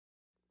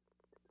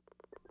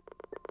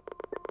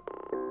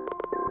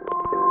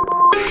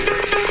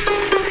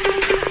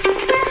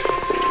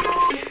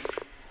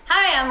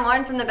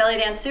Lauren from the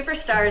Bellydance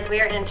Superstars.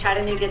 We are in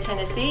Chattanooga,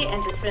 Tennessee,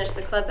 and just finished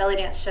the Club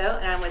Bellydance show,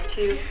 and I'm with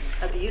two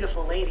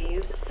beautiful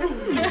ladies.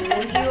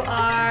 And you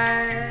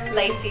are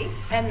Lacey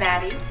and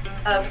Maddie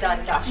of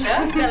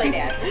Dundasha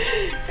Bellydance.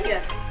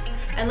 Yes.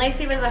 And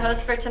Lacey was the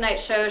host for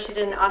tonight's show. She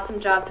did an awesome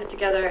job, put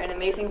together an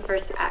amazing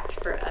first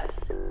act for us.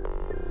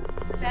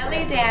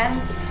 Belly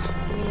dance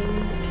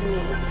means to me,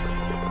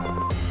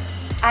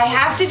 I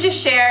have to just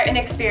share an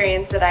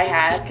experience that I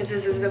had, because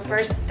this is the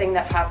first thing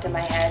that popped in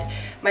my head.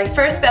 My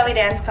first belly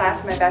dance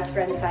class my best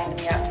friend signed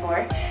me up for,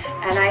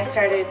 and I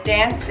started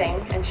dancing,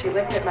 and she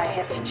looked at my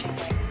hips and she's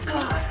like,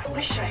 God, I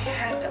wish I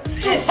had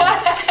those hips.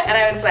 And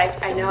I was like,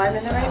 I know I'm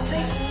in the right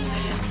place.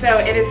 So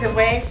it is a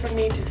way for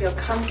me to feel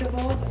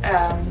comfortable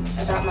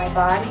about my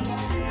body,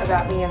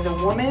 about me as a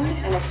woman,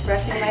 and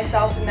expressing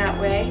myself in that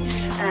way,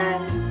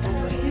 and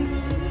that's what it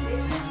is to me.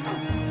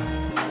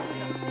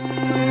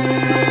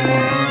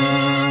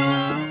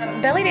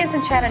 Bellydance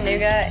in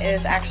Chattanooga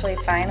is actually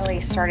finally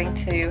starting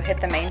to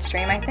hit the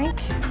mainstream, I think.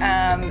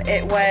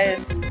 It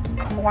was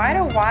quite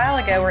a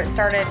while ago where it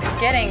started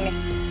getting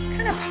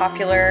kind of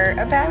popular,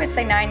 about I would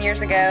say 9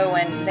 years ago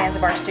when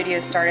Zanzibar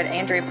Studios started.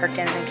 Andrea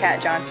Perkins and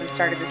Kat Johnson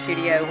started the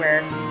studio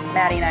where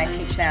Maddie and I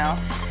teach now.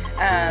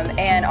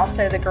 And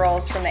also the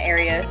girls from the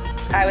area.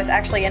 I was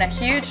actually in a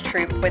huge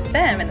troupe with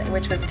them,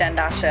 which was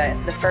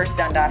Dundasha, the first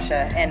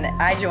Dundasha, and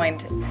I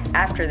joined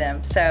after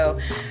them. So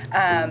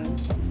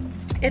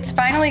it's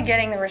finally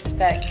getting the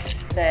respect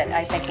that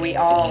I think we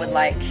all would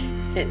like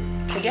it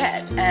to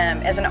get.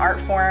 As an art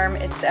form,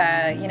 it's,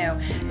 you know,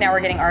 now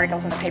we're getting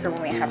articles in the paper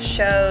when we have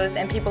shows,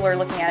 and people are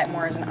looking at it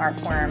more as an art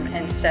form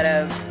instead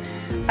of,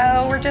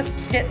 oh, we're just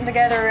getting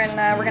together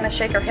and we're gonna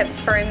shake our hips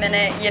for a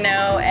minute, you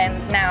know,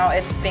 and now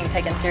it's being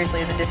taken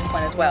seriously as a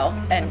discipline as well,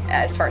 and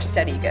as far as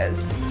study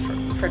goes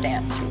for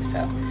dance too,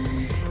 so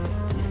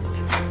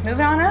just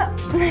moving on up.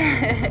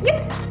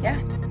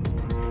 Yeah.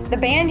 The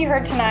band you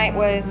heard tonight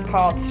was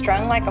called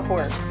Strung Like a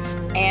Horse,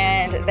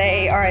 and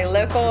they are a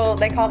local,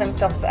 they call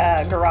themselves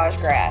Garage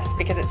Grass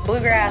because it's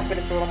bluegrass, but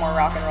it's a little more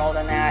rock and roll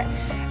than that.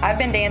 I've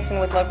been dancing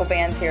with local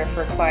bands here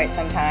for quite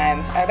some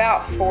time,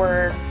 about 4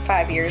 or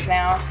 5 years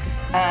now.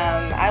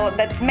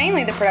 That's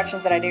mainly the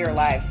productions that I do are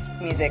live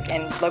music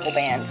and local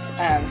bands,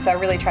 so I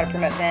really try to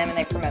promote them and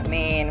they promote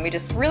me, and we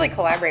just really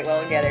collaborate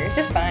well together. It's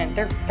just fun.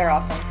 They're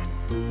awesome.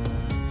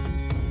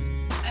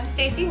 I'm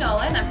Stacy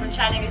Nolan. I'm from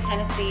Chattanooga,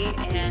 Tennessee,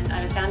 and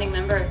I'm a founding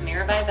member of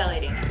Mirabai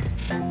Bellydance.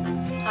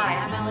 Hi,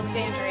 I'm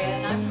Alexandria,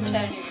 and I'm from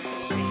Chattanooga,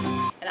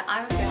 Tennessee, and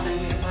I'm a founding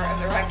member of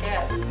the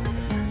Rockettes.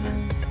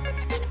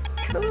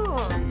 Cool.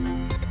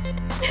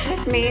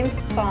 This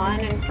means fun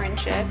and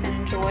friendship and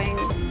enjoying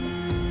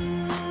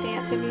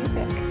dance and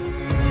music.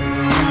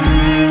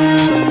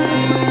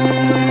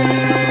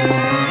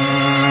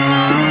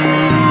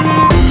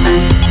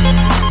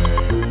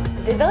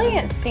 The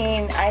Bellydance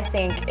scene, I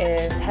think,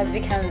 has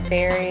become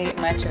very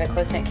much of a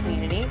close-knit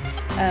community.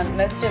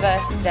 Most of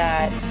us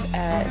that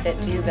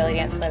do belly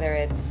dance, whether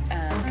it's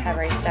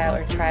cabaret style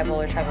or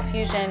tribal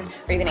fusion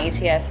or even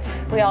ATS,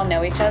 we all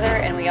know each other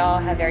and we all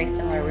have very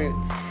similar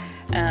roots.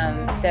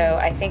 So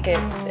I think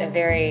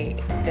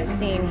the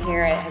scene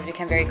here has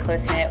become very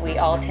close-knit. We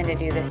all tend to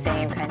do the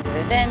same kinds of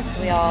events.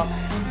 We all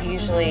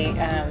usually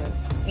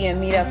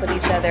meet up with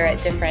each other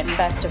at different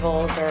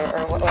festivals or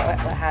what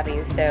have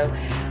you. So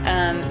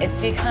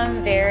it's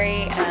become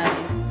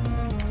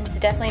it's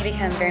definitely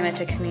become very much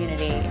a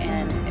community,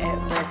 and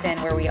within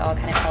where we all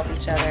kind of help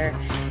each other,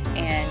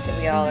 and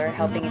we all are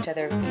helping each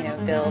other,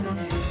 build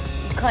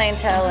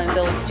clientele and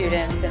build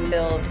students and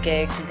build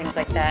gigs and things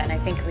like that. And I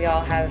think we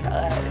all have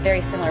a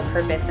very similar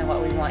purpose in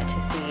what we want to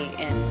see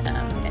in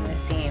the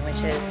scene,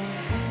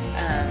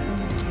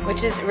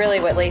 which is really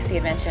what Lacey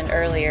had mentioned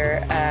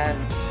earlier.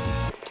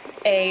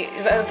 A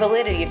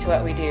validity to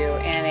what we do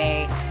and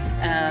a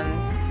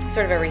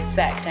sort of a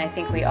respect, and I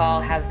think we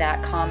all have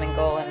that common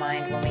goal in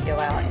mind when we go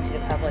out into the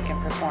public and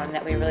perform,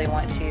 that we really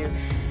want to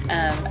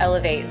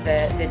elevate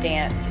the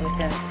dance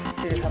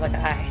through the public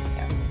eye.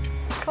 So.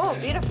 Cool,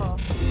 beautiful.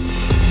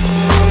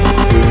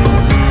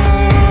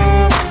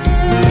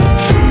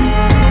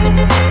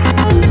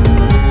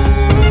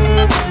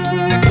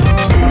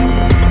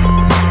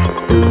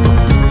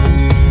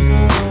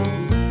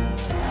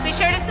 Be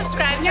sure to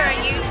subscribe to our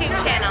YouTube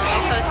channel. We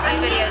post new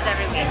videos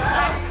every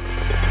week.